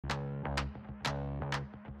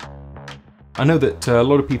I know that a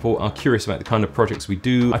lot of people are curious about the kind of projects we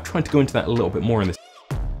do. I've tried to go into that a little bit more in this.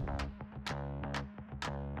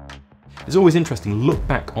 It's always interesting to look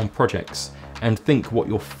back on projects and think what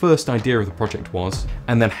your first idea of the project was,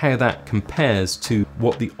 and then how that compares to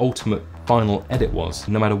what the ultimate final edit was.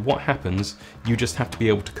 No matter what happens, you just have to be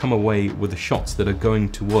able to come away with the shots that are going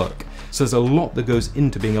to work. So there's a lot that goes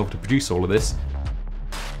into being able to produce all of this.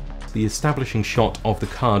 The establishing shot of the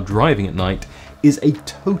car driving at night is a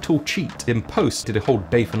total cheat. In post, did a whole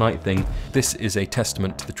day for night thing. This is a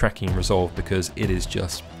testament to the tracking and resolve because it is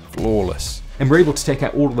just flawless. And we're able to take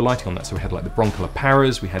out all of the lighting on that. So we had like the broncolor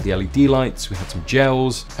paras, we had the LED lights, we had some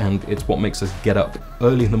gels, and it's what makes us get up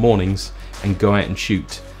early in the mornings and go out and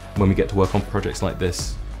shoot. When we get to work on projects like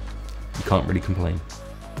this, you can't really complain.